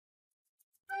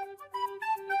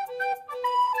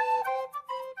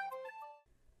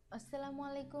আসসালামু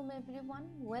আলাইকুম everyone,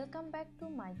 welcome back to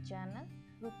my channel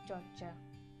রূপচর্চা।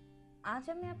 আজ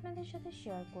আমি আপনাদের সাথে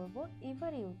শেয়ার করব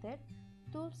এভারইউথের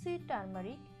তুলসি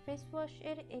টার্মারিক ফেস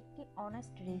ওয়াশের একটি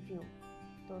অনেস্ট রিভিউ।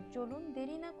 তো চলুন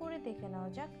দেরি না করে দেখে নেওয়া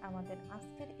যাক আমাদের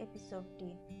আজকের এপিসোডটি।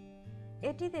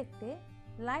 এটি দেখতে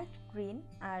লাইট গ্রিন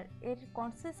আর এর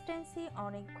কনসিস্টেন্সি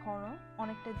অনেক ঘন,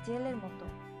 অনেকটা জেলের মতো,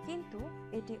 কিন্তু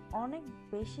এটি অনেক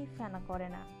বেশি ফেনা করে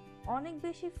না। অনেক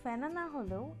বেশি ফেনা না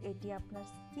হলেও এটি আপনার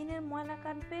স্কিনের ময়লা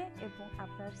কাটবে এবং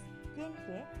আপনার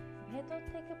স্কিনকে ভেতর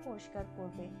থেকে পরিষ্কার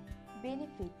করবে।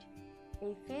 বেনিফিট: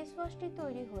 এই ফেস ওয়াশটি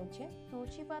তৈরি হয়েছে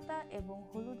তুলসী পাতা এবং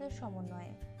হলুদের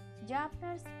সমন্বয়ে, যা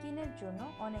আপনার স্কিনের জন্য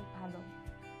অনেক ভালো।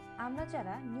 আমরা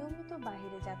যারা নিয়মিত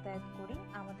বাইরে যাতায়াত করি,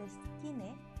 আমাদের স্কিনে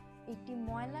একটি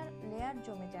ময়লার লেয়ার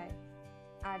জমে যায়,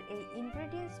 আর এই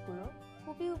ইনগ্রেডিয়েন্টসগুলো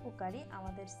খুবই উপকারী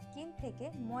আমাদের স্কিন থেকে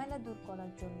ময়লা দূর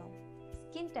করার জন্য।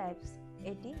 স্কিন টাইপস: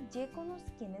 এটি যে কোনো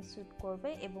স্কিনে স্যুট করবে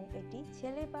এবং এটি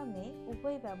ছেলে বা মেয়ে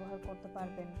উভয়ই ব্যবহার করতে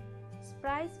পারবেন।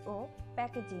 প্রাইস ও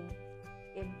প্যাকেজিং: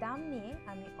 এর দাম নিয়ে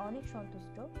আমি অনেক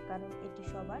সন্তুষ্ট, কারণ এটি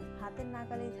সবার হাতের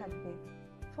নাগালেই থাকবে,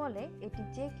 ফলে এটি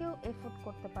যে কেউ এফোর্ড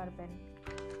করতে পারবেন।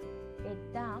 এর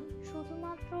দাম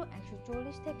শুধুমাত্র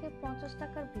 140 থেকে 50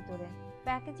 টাকার ভিতরে।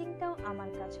 প্যাকেজিংটাও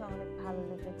আমার কাছে অনেক ভালো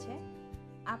লেগেছে।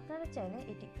 আপনারা চাইলে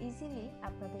এটি ইজিলি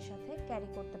আপনাদের সাথে ক্যারি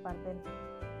করতে পারবেন,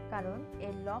 কারণ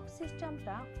এর লক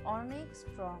সিস্টেমটা অনেক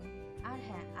স্ট্রং। আর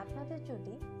হ্যাঁ, আপনাদের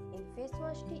যদি এই ফেস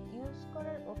ওয়াশটি ইউজ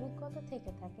করার অভিজ্ঞতা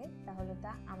থেকে থাকে, তাহলে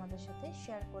তা আমাদের সাথে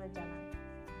শেয়ার করে জানান।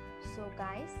 সো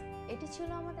গাইস, এটি ছিল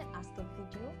আমাদের আজকের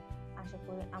ভিডিও। আশা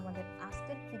করি আমাদের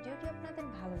আজকের ভিডিওটি আপনাদের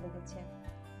ভালো লেগেছে।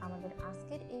 আমাদের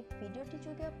আজকের এই ভিডিওটি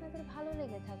যদি আপনাদের ভালো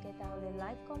লেগে থাকে, তাহলে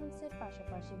লাইক, কমেন্টসের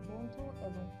পাশাপাশি বন্ধু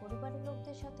এবং পরিবারের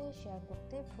লোকদের সাথে শেয়ার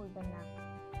করতে ভুলবেন না।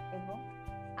 এবং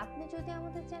আপনি যদি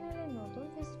আমাদের চ্যানেলে নতুন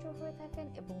ভিজিটর হয়ে থাকেন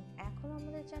এবং এখন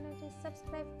আমাদের চ্যানেলটি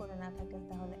সাবস্ক্রাইব করে না থাকেন,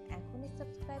 তাহলে এখনই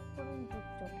সাবস্ক্রাইব করুন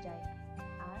রূপচর্চায়,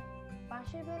 আর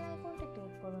পাশের বেল আইকনটি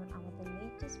ক্লিক করুন আমাদের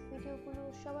লেটেস্ট ভিডিওগুলো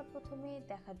সবার প্রথমে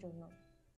দেখার জন্য।